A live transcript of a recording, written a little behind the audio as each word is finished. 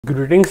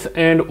Greetings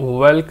and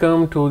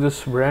welcome to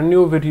this brand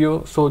new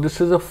video. So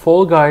this is a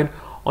full guide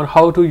on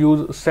how to use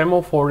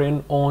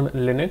Semaphorin on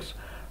Linux.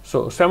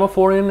 So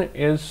Semaphorin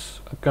is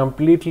a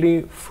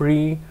completely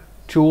free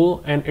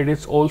tool and it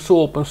is also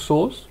open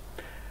source.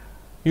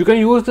 You can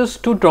use this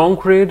to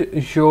downgrade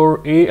your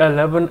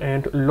A11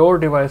 and lower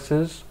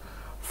devices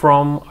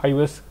from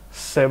iOS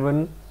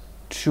 7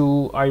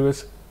 to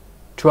iOS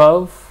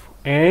 12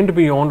 and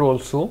beyond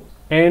also.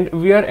 And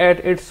we are at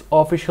its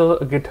official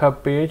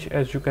GitHub page,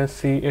 as you can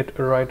see it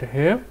right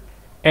here.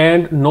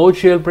 And no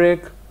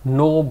jailbreak,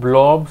 no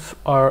blobs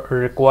are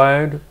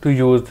required to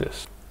use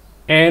this.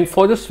 And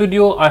for this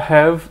video, I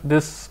have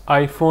this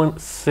iPhone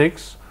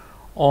 6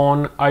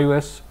 on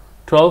iOS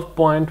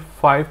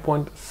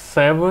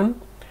 12.5.7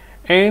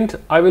 and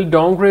I will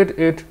downgrade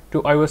it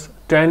to iOS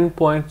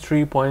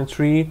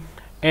 10.3.3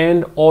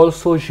 and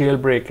also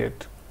jailbreak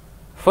it.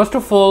 First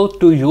of all,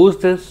 to use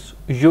this,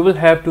 you will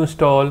have to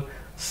install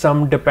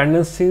some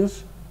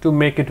dependencies to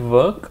make it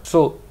work.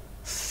 So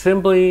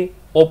simply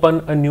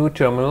open a new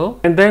terminal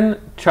and then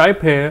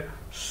type here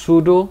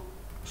sudo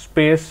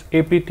space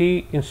apt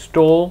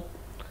install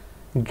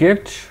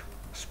git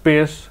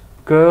space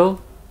curl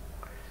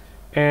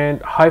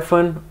and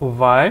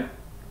 -y.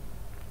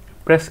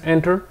 Press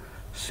enter.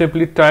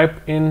 Simply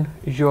type in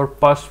your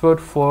password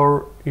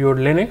for your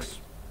Linux.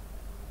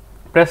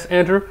 Press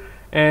enter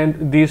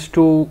and these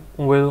two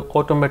will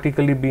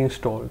automatically be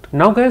installed.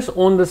 Now guys,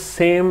 on the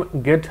same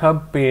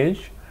GitHub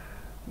page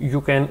you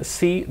can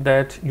see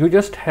that you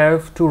just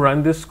have to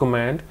run this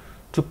command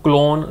to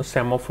clone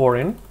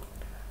Semaphorin.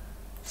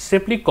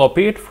 Simply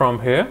copy it from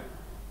here.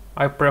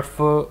 I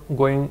prefer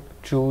going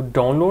to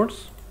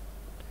downloads,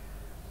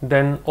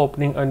 then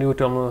opening a new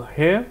terminal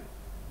here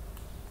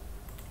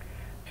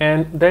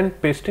and then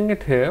pasting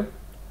it here.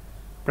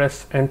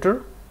 Press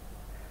enter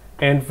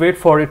and wait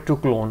for it to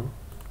clone.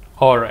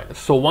 Alright,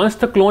 so once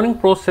the cloning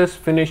process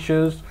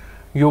finishes,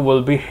 you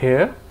will be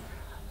here.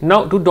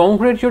 Now to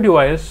downgrade your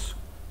device,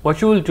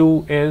 what you will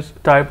do is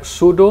type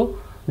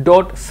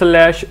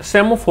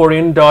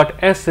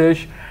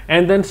sudo./semaphorin.sh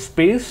and then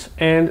space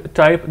and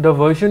type the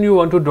version you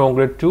want to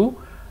downgrade to,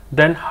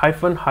 then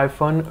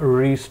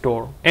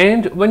 --restore.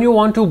 And when you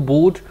want to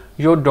boot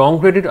your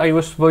downgraded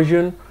iOS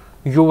version,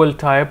 you will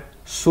type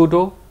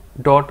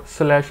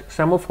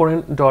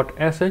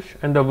sudo./semaphorin.sh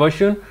and the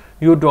version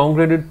you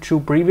downgraded to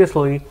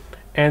previously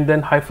and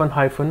then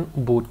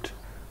 --boot.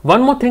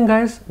 One more thing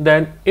guys,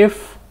 that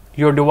if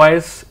your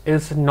device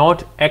is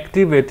not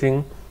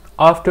activating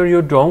after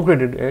you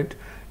downgraded it,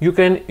 you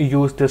can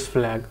use this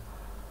flag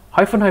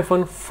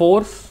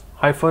 --force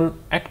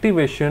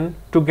 -activation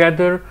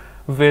together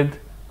with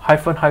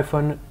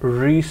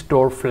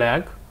 -restore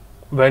flag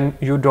when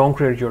you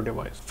downgrade your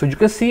device. So you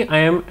can see I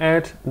am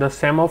at the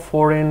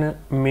Semaphorin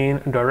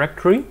main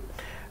directory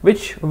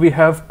which we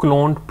have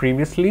cloned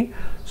previously.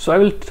 So I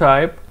will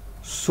type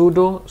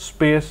sudo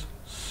space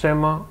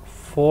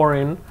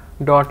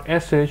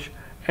semaphorin.sh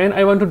and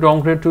I want to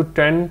downgrade to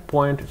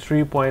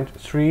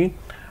 10.3.3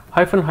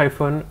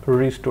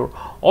 -restore.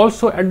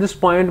 Also at this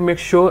point, make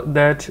sure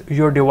that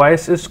your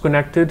device is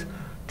connected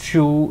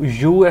to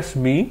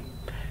USB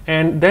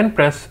and then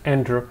press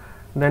enter.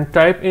 Then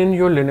type in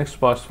your Linux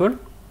password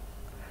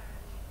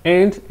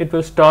and it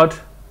will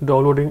start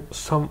downloading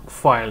some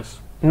files.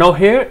 Now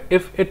here,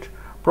 if it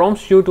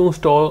prompts you to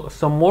install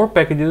some more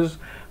packages,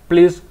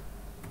 please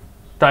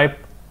type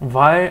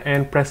Y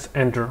and press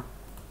enter.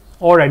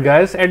 Alright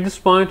guys, at this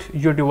point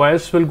your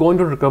device will go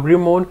into recovery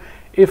mode.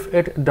 If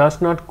it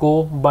does not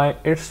go by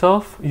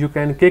itself, you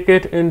can kick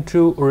it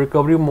into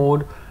recovery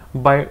mode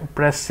by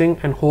pressing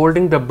and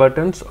holding the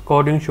buttons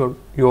according to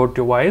your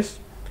device.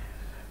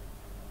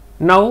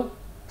 Now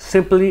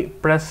simply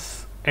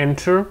press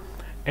enter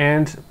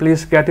and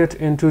please get it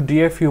into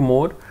DFU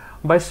mode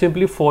by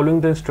simply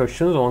following the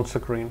instructions on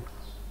screen.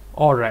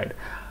 Alright,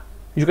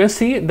 you can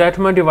see that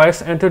my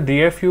device entered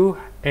DFU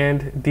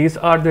and these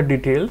are the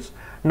details.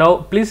 Now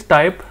please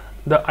type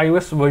the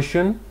iOS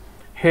version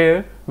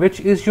here, which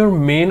is your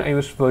main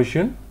iOS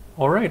version.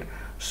 Alright,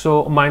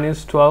 so mine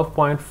is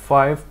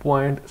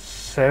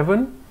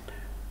 12.5.7.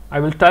 I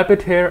will type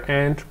it here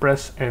and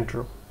press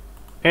enter.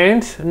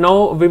 And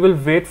now we will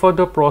wait for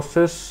the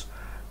process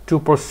to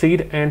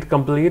proceed and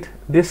complete.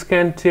 This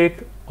can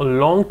take a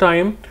long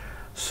time,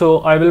 so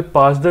I will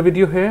pause the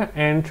video here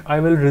and I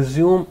will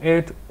resume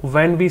it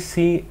when we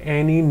see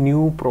any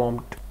new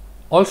prompt.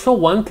 Also,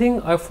 one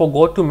thing I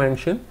forgot to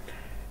mention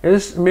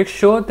is make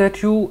sure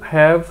that you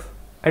have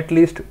at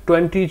least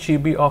 20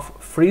 GB of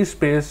free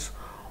space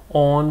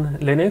on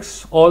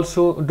Linux.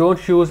 Also,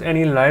 don't use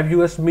any live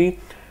USB.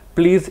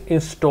 Please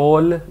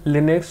install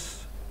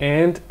Linux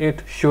and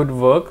it should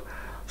work.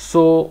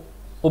 So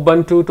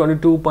Ubuntu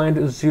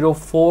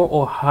 22.04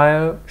 or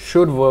higher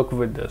should work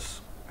with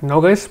this. Now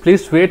guys,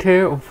 please wait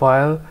here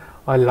while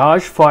a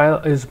large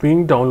file is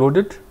being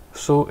downloaded.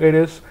 So it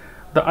is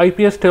the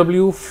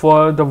IPSW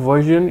for the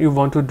version you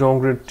want to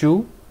downgrade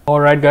to.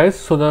 Alright guys,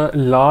 so the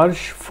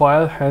large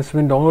file has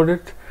been downloaded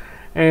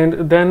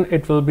and then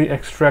it will be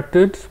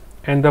extracted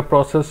and the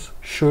process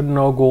should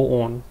now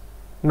go on.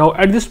 Now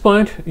at this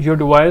point your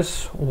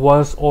device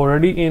was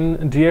already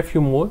in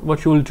DFU mode.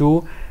 What you will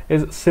do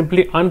is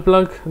simply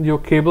unplug your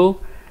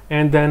cable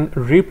and then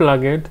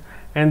replug it,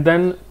 and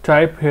then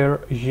type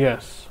here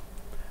yes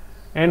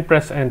and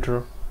press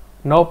enter.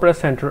 Now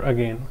press enter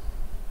again.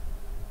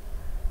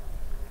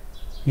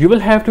 You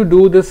will have to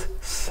do this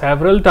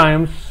several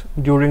times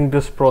during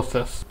this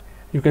process.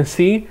 You can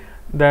see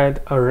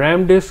that a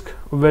RAM disk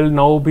will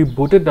now be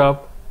booted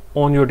up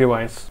on your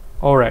device.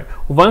 Alright,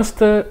 once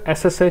the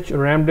SSH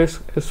RAM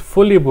disk is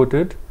fully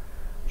booted,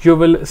 you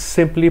will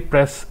simply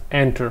press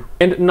enter.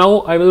 And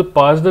now I will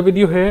pause the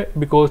video here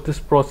because this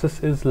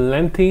process is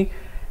lengthy,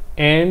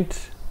 and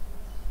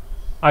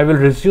I will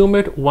resume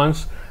it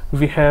once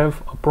we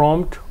have a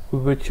prompt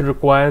which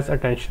requires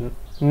attention.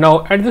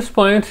 Now at this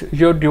point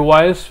your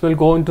device will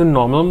go into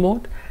normal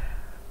mode.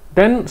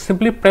 Then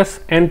simply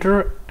press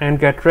enter and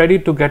get ready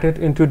to get it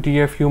into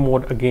DFU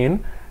mode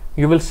again.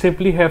 You will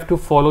simply have to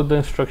follow the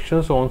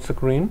instructions on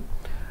screen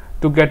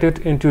to get it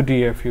into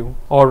DFU.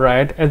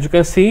 Alright, as you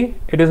can see,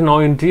 it is now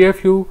in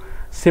DFU.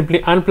 Simply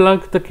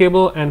unplug the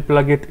cable and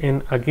plug it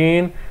in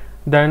again.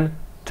 Then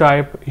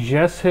type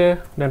yes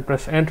here, then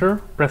press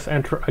enter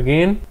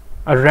again.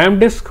 A RAM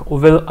disk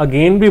will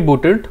again be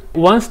booted.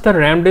 Once the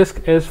RAM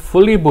disk is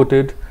fully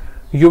booted,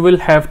 you will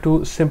have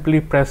to simply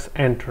press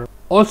enter.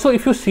 Also,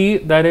 if you see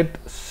that it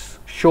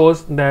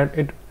shows that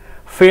it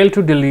failed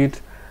to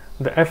delete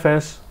the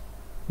FS,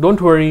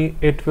 don't worry,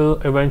 it will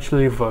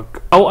eventually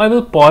work. Now I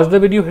will pause the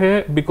video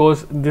here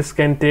because this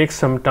can take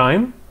some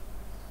time,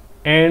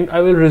 and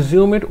I will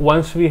resume it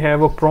once we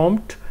have a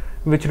prompt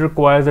which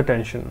requires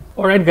attention.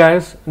 Alright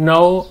guys,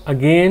 now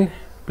again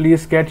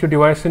please get your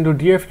device into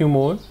DFU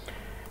mode.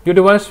 Your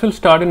device will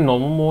start in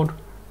normal mode.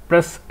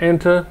 Press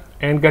enter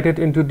and get it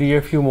into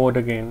DFU mode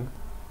again.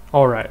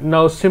 Alright,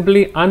 now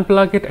simply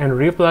unplug it and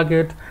replug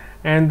it,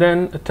 and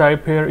then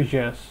type here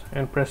yes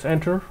and press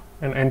enter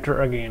and enter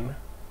again,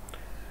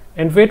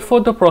 and wait for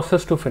the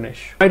process to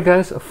finish. Alright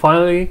guys,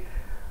 finally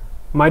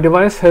my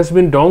device has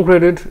been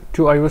downgraded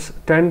to iOS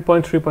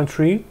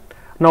 10.3.3.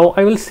 Now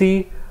I will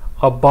see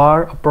a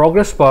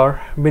progress bar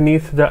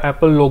beneath the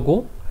Apple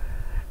logo,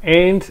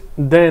 and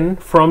then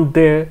from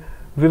there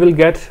we will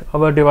get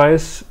our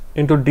device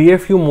into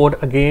DFU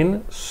mode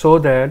again so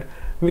that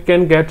we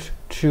can get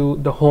to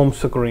the home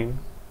screen.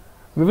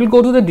 We will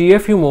go to the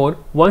DFU mode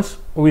once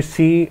we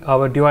see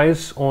our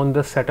device on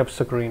the setup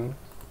screen.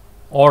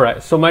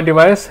 Alright, so my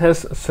device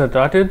has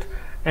started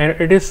and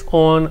it is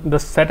on the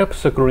setup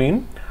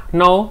screen.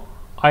 Now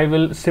I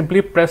will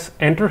simply press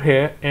enter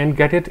here and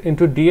get it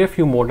into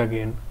DFU mode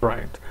again.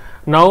 Right,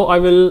 now I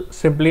will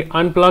simply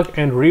unplug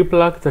and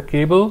replug the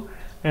cable,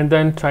 and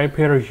then type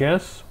here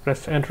yes,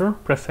 press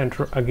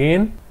enter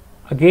again.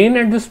 Again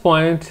at this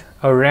point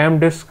a RAM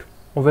disk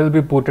will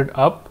be booted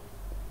up,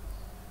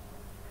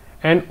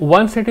 and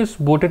once it is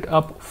booted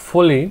up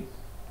fully,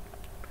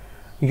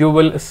 you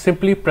will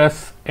simply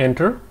press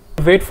enter.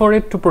 Wait for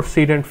it to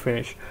proceed and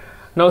finish.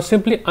 Now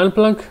simply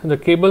unplug the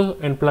cable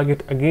and plug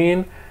it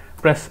again,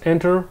 press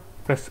enter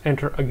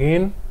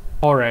again.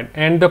 Alright,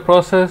 and the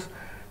process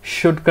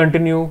should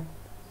continue,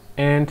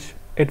 and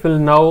it will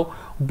now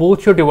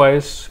boot your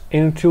device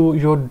into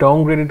your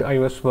downgraded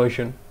iOS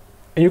version.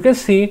 And you can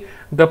see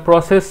the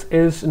process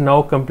is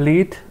now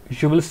complete.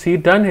 You will see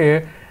done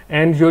here,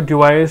 and your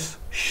device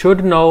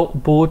should now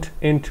boot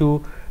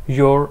into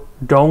your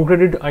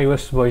downgraded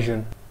iOS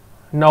version.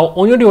 Now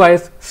on your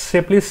device,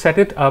 simply set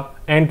it up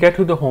and get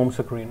to the home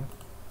screen.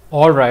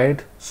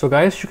 Alright, so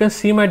guys, you can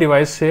see my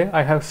device here.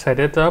 I have set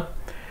it up,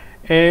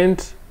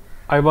 and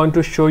I want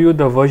to show you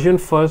the version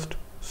first.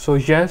 So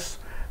yes,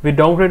 we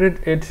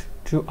downgraded it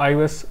to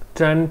iOS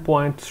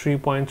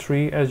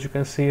 10.3.3, as you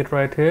can see it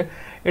right here.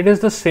 It is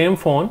the same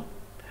phone,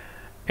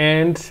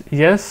 and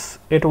yes,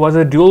 it was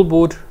a dual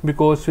boot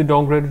because we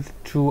downgraded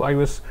to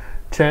iOS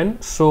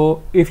 10.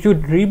 So if you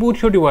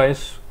reboot your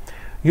device,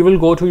 you will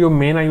go to your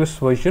main iOS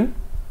version,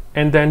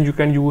 and then you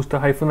can use the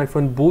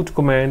 -- boot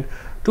command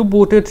to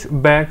boot it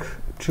back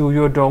to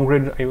your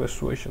downgraded iOS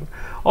version.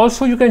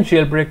 Also, you can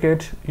jailbreak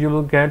it. You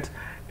will get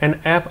an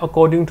app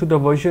according to the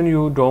version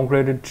you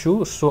downgraded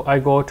to. So I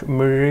got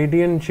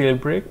Meridian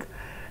Jailbreak,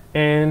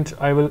 and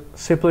I will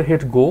simply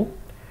hit go,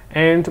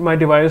 and my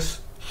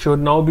device should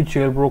now be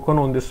jailbroken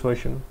on this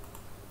version.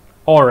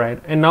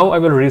 Alright, and now I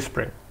will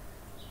respray.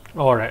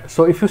 Alright,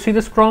 so if you see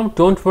this prompt,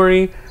 don't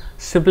worry,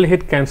 simply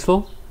hit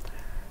cancel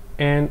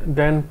and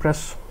then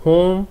press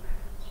home,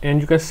 and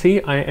you can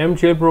see I am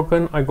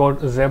jailbroken. I got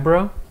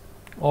zebra.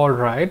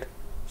 Alright,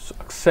 so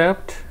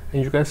accept,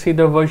 and you can see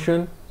the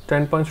version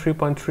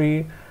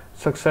 10.3.3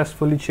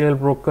 successfully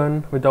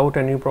jailbroken without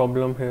any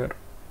problem here.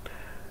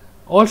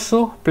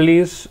 Also,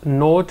 please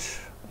note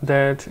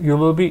that you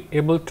will be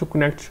able to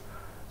connect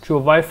to a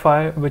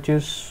Wi-Fi which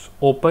is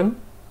open.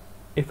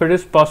 If it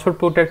is password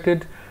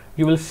protected,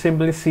 you will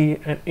simply see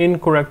an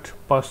incorrect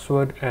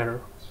password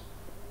error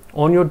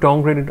on your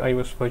downgraded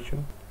iOS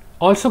version.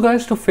 Also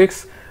guys, to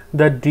fix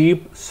the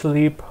deep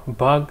sleep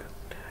bug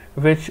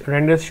which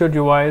renders your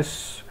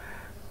device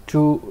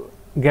to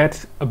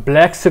get a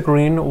black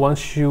screen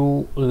once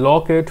you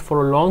lock it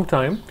for a long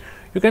time,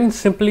 you can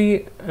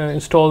simply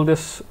install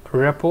this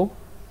repo,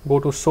 go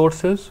to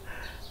sources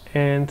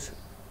and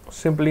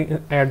simply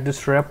add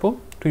this repo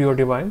to your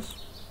device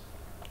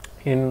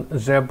in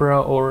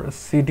Zebra or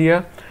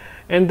Cydia,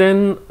 and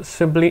then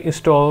simply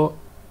install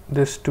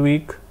this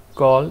tweak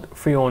called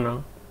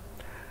Fiona.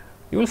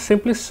 You will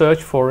simply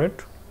search for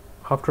it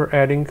after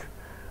adding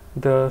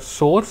the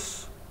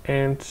source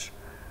and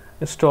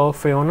install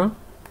Fiona.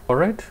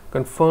 Alright,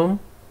 confirm,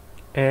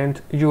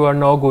 and you are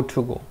now good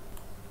to go.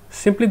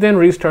 Simply then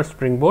restart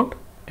Springboard,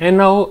 and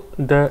now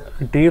the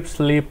deep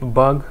sleep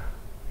bug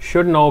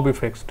should now be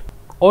fixed.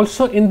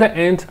 Also in the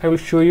end I will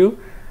show you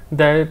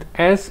that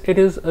as it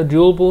is a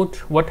dual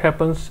boot, what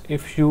happens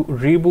if you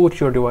reboot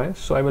your device.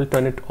 So I will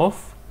turn it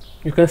off.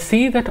 You can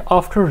see that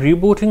after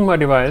rebooting my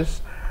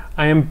device,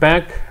 I am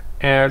back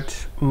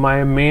at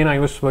my main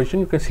iOS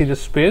version. You can see the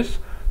space,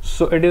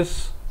 so it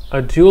is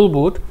a dual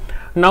boot.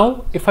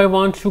 Now if I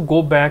want to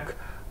go back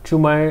to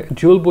my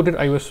dual booted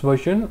iOS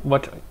version,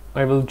 what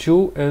I will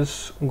do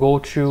is go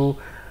to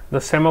the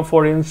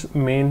Semaphorin's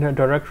main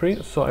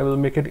directory. So I will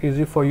make it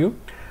easy for you.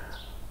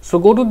 So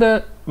go to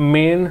the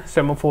main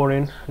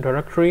Semaphorin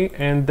directory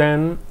and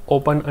then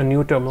open a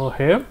new terminal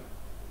here.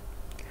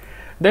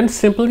 Then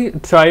simply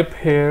type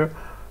here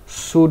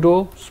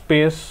sudo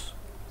space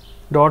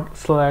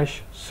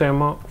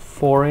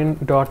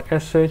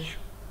 /semaphorin.sh.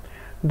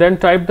 Then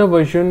type the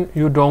version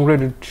you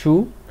downgraded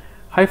to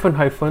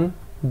 --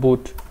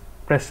 boot.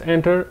 Press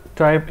enter,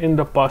 type in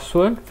the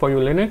password for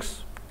your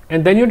Linux,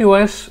 and then your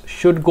device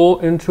should go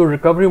into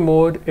recovery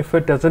mode. If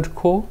it doesn't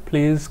go,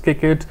 please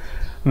kick it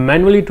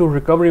manually to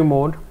recovery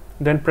mode,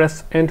 then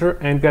press enter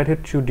and get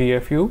it to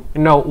DFU.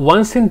 Now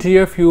once in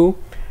DFU,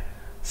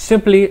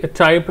 simply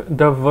type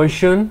the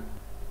version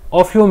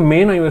of your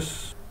main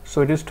iOS.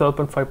 So it is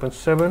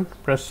 12.5.7.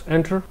 press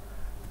enter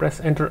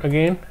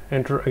again,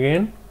 enter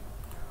again.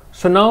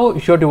 So now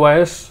your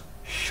device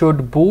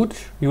should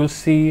boot. You will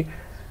see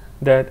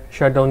that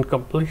shutdown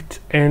complete,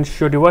 and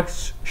your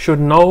device should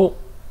now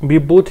be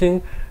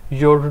booting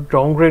your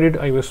downgraded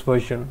iOS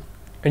version.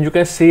 And you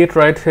can see it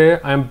right here.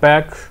 I'm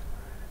back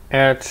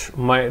at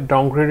my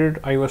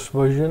downgraded iOS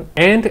version,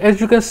 and as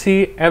you can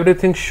see,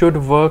 everything should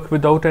work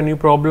without any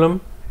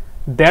problem.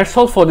 That's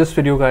all for this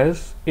video,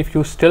 guys. If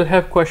you still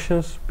have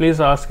questions,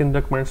 please ask in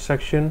the comment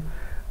section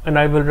and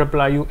I will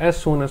reply you as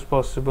soon as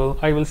possible.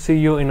 I will see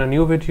you in a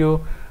new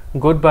video.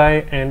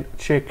 Goodbye and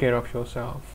take care of yourself.